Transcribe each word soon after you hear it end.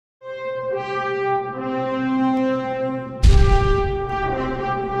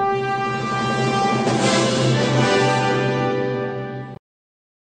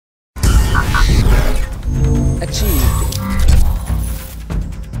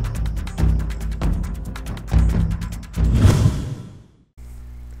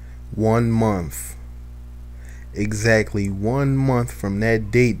1 month. Exactly 1 month from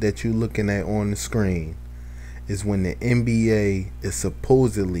that date that you're looking at on the screen is when the NBA is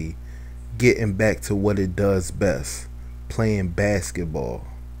supposedly getting back to what it does best, playing basketball.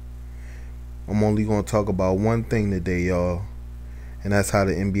 I'm only going to talk about one thing today, y'all, and that's how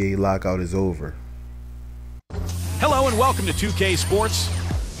the NBA lockout is over. Hello and welcome to 2K Sports.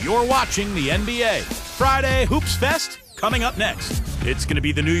 You're watching the NBA. Friday Hoops Fest coming up next. It's going to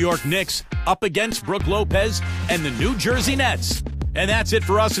be the New York Knicks up against Brook Lopez and the New Jersey Nets. And that's it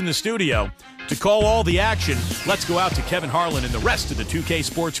for us in the studio. To call all the action, let's go out to Kevin Harlan and the rest of the 2K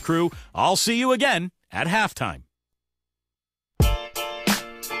Sports crew. I'll see you again at halftime.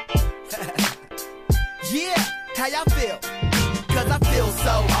 Yeah, how y'all feel? Cause I feel so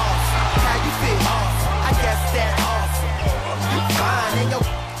awesome. How you feel? Awesome. I guess that awesome. You fine and your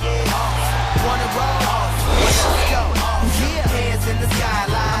awesome. Wanna roll? Awesome. Let's go. Awesome. Yeah, hands in the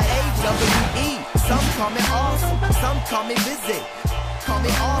skyline. AWE. Some call me awesome. Some call me busy. Call me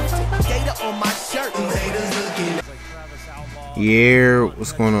often. Data on my shirt. Haters looking. Yeah,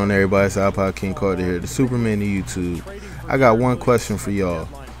 what's going on, everybody? It's iPodKingCarter here, the Superman of YouTube. I got one question for y'all.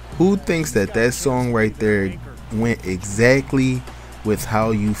 Who thinks that song right there went exactly with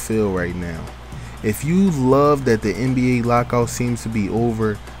how you feel right now? If you love that the NBA lockout seems to be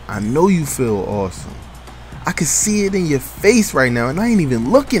over, I know you feel awesome. I can see it in your face right now, and I ain't even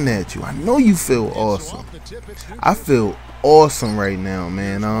looking at you. I know you feel awesome. I feel awesome right now,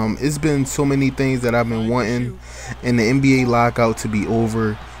 man. It's been so many things that I've been wanting, and the NBA lockout to be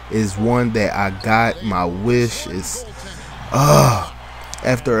over is one that I got. My wish is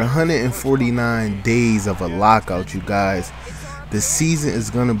after 149 days of a lockout, you guys, the season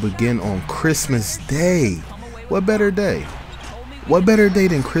is gonna begin on Christmas Day. What better day? What better day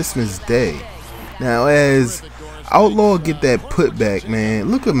than Christmas Day? Now, as Outlaw get that putback,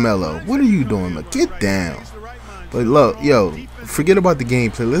 man, look at Melo. What are you doing, man? Get down. But look, yo, forget about the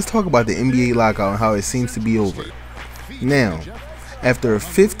gameplay. Let's talk about the NBA lockout and how it seems to be over. Now, after a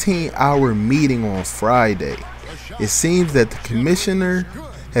 15-hour meeting on Friday, it seems that the commissioner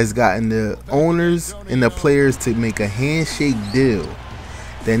has gotten the owners and the players to make a handshake deal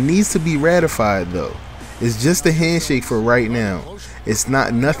that needs to be ratified, though. It's just a handshake for right now. It's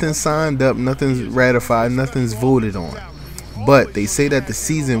not nothing signed up, nothing's ratified, nothing's voted on. But they say that the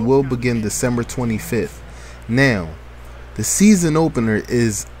season will begin December 25th. Now, the season opener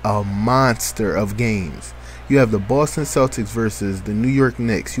is a monster of games. You have the Boston Celtics versus the New York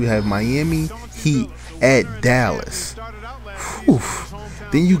Knicks. You have Miami Heat at Dallas. Whew.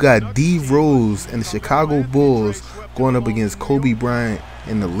 Then you got D Rose and the Chicago Bulls going up against Kobe Bryant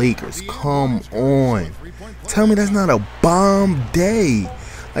and the Lakers. Come on. Tell me that's not a bomb day.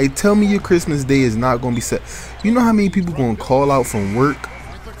 Like, tell me your Christmas day is not going to be set. You know how many people going to call out from work?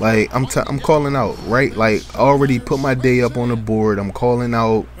 Like, I'm calling out, right? Like, I already put my day up on the board. I'm calling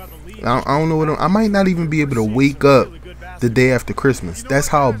out. I don't know what I might not even be able to wake up the day after Christmas. That's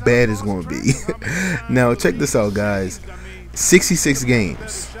how bad it's going to be. Now, check this out, guys. 66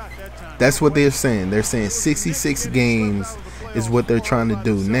 games. That's what they're saying. They're saying 66 games is what they're trying to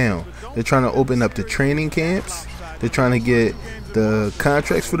do. Now, they're trying to open up the training camps. They're trying to get the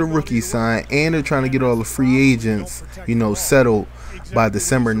contracts for the rookies signed, and they're trying to get all the free agents, settled by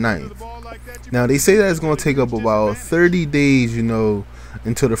December 9th. Now, they say that it's going to take up about 30 days,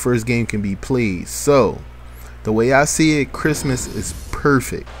 until the first game can be played. So, the way I see it, Christmas is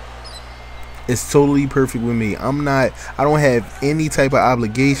perfect. It's totally perfect with me. I don't have any type of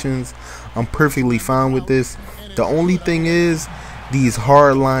obligations. I'm perfectly fine with this. The only thing is these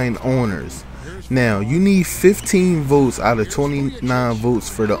hardline owners. Now, you need 15 votes out of 29 votes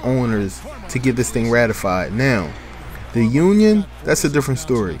for the owners to get this thing ratified. Now, the union, that's a different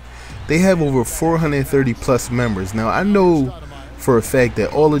story. They have over 430 plus members. Now, I know for a fact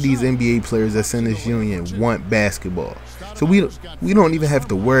that all of these NBA players that's in this union want basketball. So we don't even have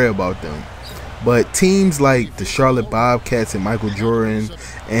to worry about them. But teams like the Charlotte Bobcats and Michael Jordan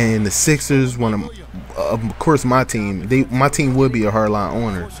and the Sixers, of course my team would be a hardline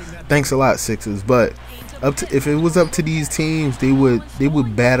owner. Thanks a lot, Sixers. But if it was up to these teams, they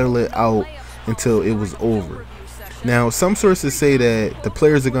would battle it out until it was over. Now, some sources say that the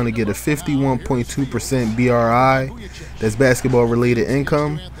players are going to get a 51.2% BRI, that's basketball related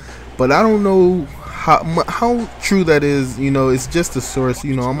income, but I don't know how true that is. It's just a source.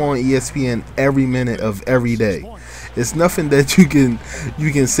 I'm on ESPN every minute of every day. It's nothing that you can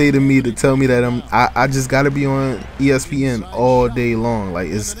say to me to tell me that I just got to be on ESPN all day long. Like,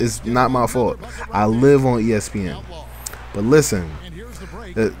 it's not my fault. I live on ESPN. But listen,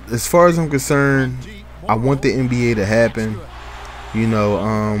 as far as I'm concerned, I want the NBA to happen. You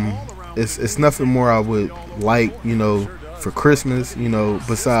know, it's nothing more I would like, you know, for Christmas, you know,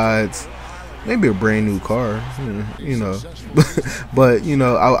 besides maybe a brand new car, you know. But, you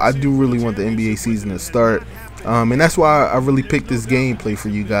know, I do really want the NBA season to start. And that's why I really picked this gameplay for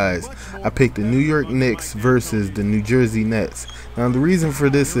you guys. I picked the New York Knicks versus the New Jersey Nets. Now, the reason for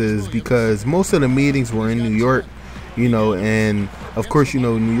this is because most of the meetings were in New York, you know, and of course, you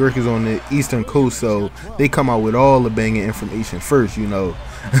know, New York is on the Eastern Coast, so they come out with all the banging information first, you know.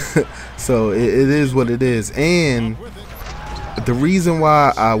 So it is what it is. And the reason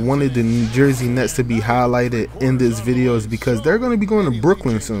why I wanted the New Jersey Nets to be highlighted in this video is because they're going to be going to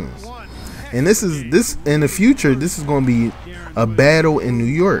Brooklyn soon. And this in the future, this is going to be a battle in New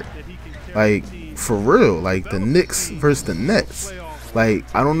York. Like, for real, like the Knicks versus the Nets. Like,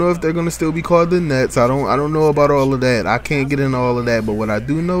 I don't know if they're going to still be called the Nets. I don't know about all of that. I can't get into all of that, but what I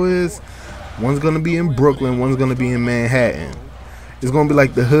do know is one's going to be in Brooklyn, one's going to be in Manhattan. It's gonna be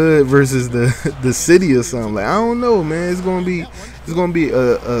like the hood versus the city or something. Like, I don't know, man. It's gonna be a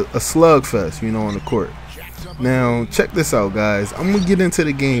slugfest, you know, on the court. Now, check this out, guys. I'm gonna get into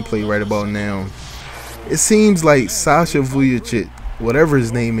the gameplay right about now. It seems like Sasha Vujacic, whatever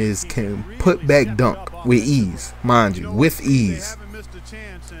his name is, can put back dunk with ease, mind you, with ease.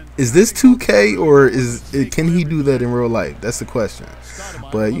 Is this 2K or can he do that in real life? That's the question.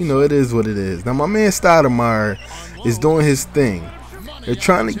 But you know, it is what it is. Now, my man Stoudemire is doing his thing. They're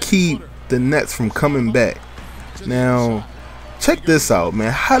trying to keep the Nets from coming back. Now, check this out,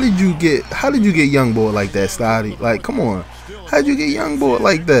 man. How did you get young boy like that, Stoddy? Like, come on. How did you get young boy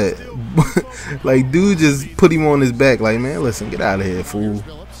like that? Like, dude just put him on his back. Like, man, listen, get out of here, fool.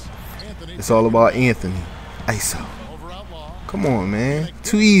 It's all about Anthony. ISO. Come on, man.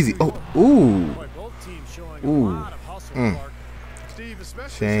 Too easy. Oh, ooh.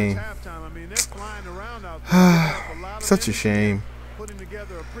 Shame. Such a shame.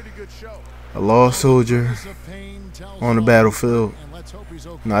 A lost soldier on the battlefield.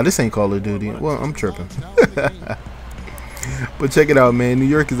 Nah, this ain't Call of Duty. Well, I'm tripping. But check it out, man. New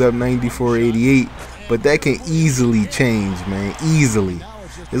York is up 94-88, but that can easily change, man. Easily.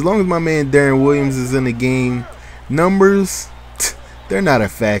 As long as my man Darren Williams is in the game, numbers, they're not a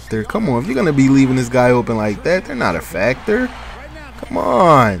factor. Come on, if you're gonna be leaving this guy open like that, they're not a factor. Come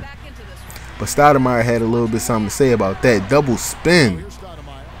on. But Stoudemire had a little bit something to say about that. Double spin.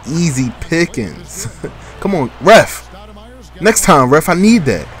 Easy pickings. Come on, ref. Next time, ref, I need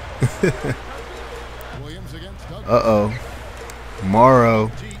that. Uh-oh. Morrow.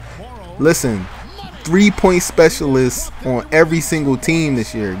 Listen, 3-point specialists on every single team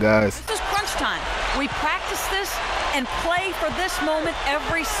this year, guys. This is crunch time. We practice this and play for this moment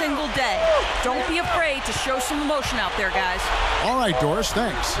every single day. Don't be afraid to show some emotion out there, guys. All right, Doris,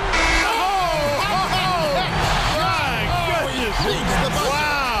 thanks.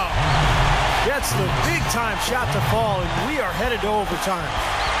 Wow! That's the big-time shot to fall, and we are headed to overtime.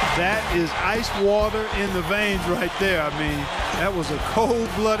 That is ice water in the veins right there. I mean, that was a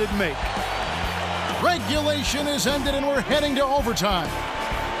cold-blooded make. Regulation is ended, and we're heading to overtime.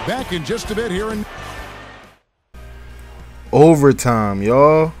 Back in just a bit here in overtime,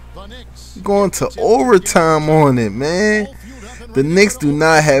 y'all. Going to overtime on it, man. The Knicks do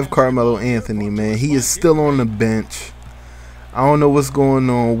not have Carmelo Anthony, man. He is still on the bench. I don't know what's going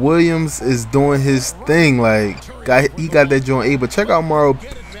on. Williams is doing his thing. Like, he got that joint A. But check out Morrow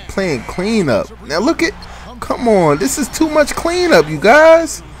playing cleanup. Now, look at. Come on. This is too much cleanup, you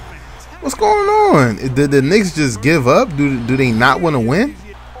guys. What's going on? Did the Knicks just give up? Do they not want to win?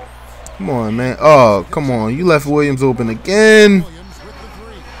 Come on, man. Oh, come on. You left Williams open again.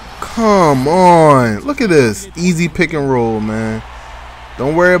 Come on. Look at this. Easy pick and roll, man.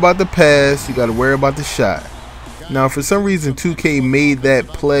 Don't worry about the pass. You got to worry about the shot. Now, for some reason, 2K made that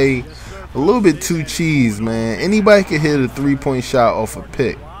play a little bit too cheese, man. Anybody can hit a 3-point shot off a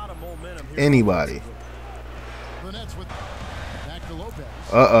pick. Anybody.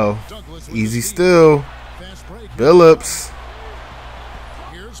 Uh-oh. Easy still. Billups.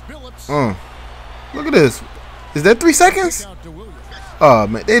 Look at this. Is that 3 seconds? Oh,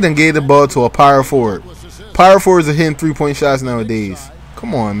 man. They done gave the ball to a power forward. Power forwards are hitting 3-point shots nowadays.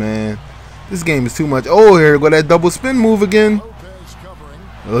 Come on, man. This game is too much. Oh, here go that double spin move again.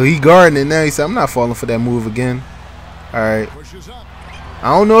 Oh, he guarding it now. He said, I'm not falling for that move again. All right. I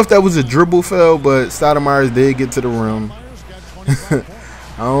don't know if that was a dribble foul, but Stoudemire did get to the rim.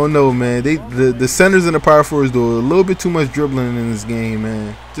 I don't know, man. The centers and the power forwards do a little bit too much dribbling in this game,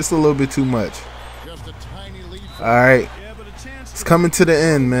 man. Just a little bit too much. All right. It's coming to the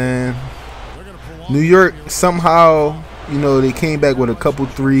end, man. New York somehow, you know, they came back with a couple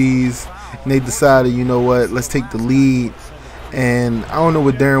threes. And they decided, you know what, let's take the lead And I don't know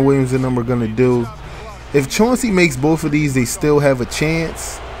what Darren Williams and them are going to do. If Chauncey makes both of these, they still have a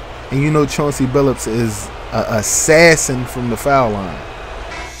chance. And you know Chauncey Billups is an assassin from the foul line.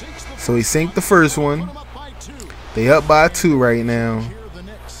 So he sinked the first one. They up by 2 right now.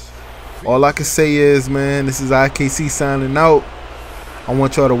 All I can say is, man, this is IKC signing out. I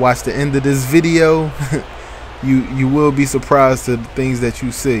want y'all to watch the end of this video. You will be surprised to the things that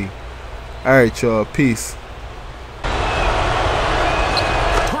you see. All right, y'all. Peace.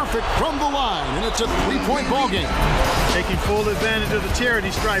 Perfect from the line, and it's a 3-point ball game. Taking full advantage of the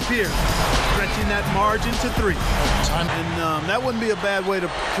charity stripe here. Stretching that margin to 3. And that wouldn't be a bad way to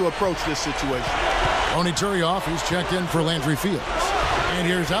approach this situation. Tony Turioff, he's checked in for Landry Fields. And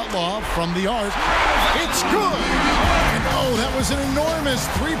here's Outlaw from the arc. It's good! And oh, that was an enormous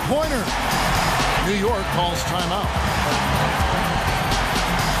 3-pointer. New York calls timeout.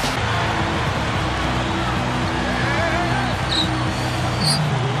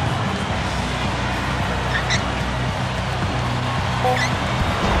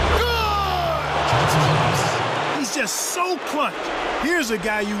 Good! He's just so clutch. Here's a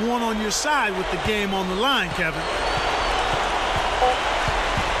guy you want on your side with the game on the line, Kevin.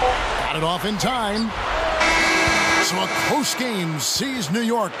 Got it off in time. So a close game sees New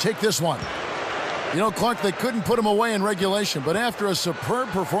York take this one. You know, Clark, they couldn't put him away in regulation, but after a superb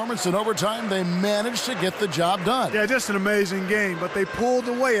performance in overtime, they managed to get the job done. Yeah, just an amazing game, but they pulled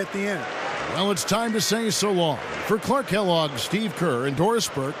away at the end. Well, it's time to say so long. For Clark Kellogg, Steve Kerr, and Doris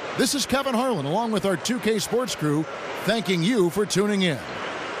Burke, this is Kevin Harlan, along with our 2K Sports crew, thanking you for tuning in.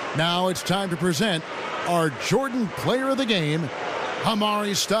 Now it's time to present our Jordan Player of the Game,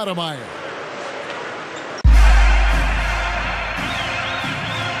 Hamari Stoudemire.